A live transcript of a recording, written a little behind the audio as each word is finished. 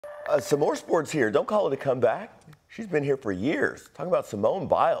Some more sports here. Don't call it a comeback. She's been here for years. Talking about Simone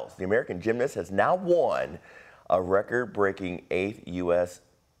Biles, the American gymnast has now won a record-breaking 8th US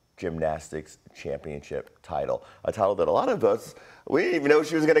Gymnastics Championship title. A title that a lot of us, we didn't even know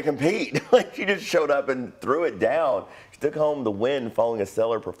she was going to compete. Like, she just showed up and threw it down. She took home the win following a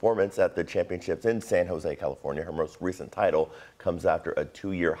stellar performance at the championships in San Jose, California. Her most recent title comes after a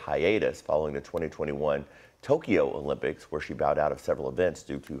 2-year hiatus following the 2021 Tokyo Olympics, where she bowed out of several events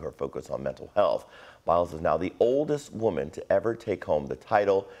due to her focus on mental health. Biles is now the oldest woman to ever take home the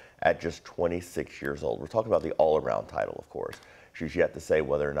title at just 26 years old. We're talking about the all-around title, of course. She's yet to say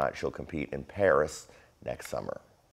whether or not she'll compete in Paris next summer.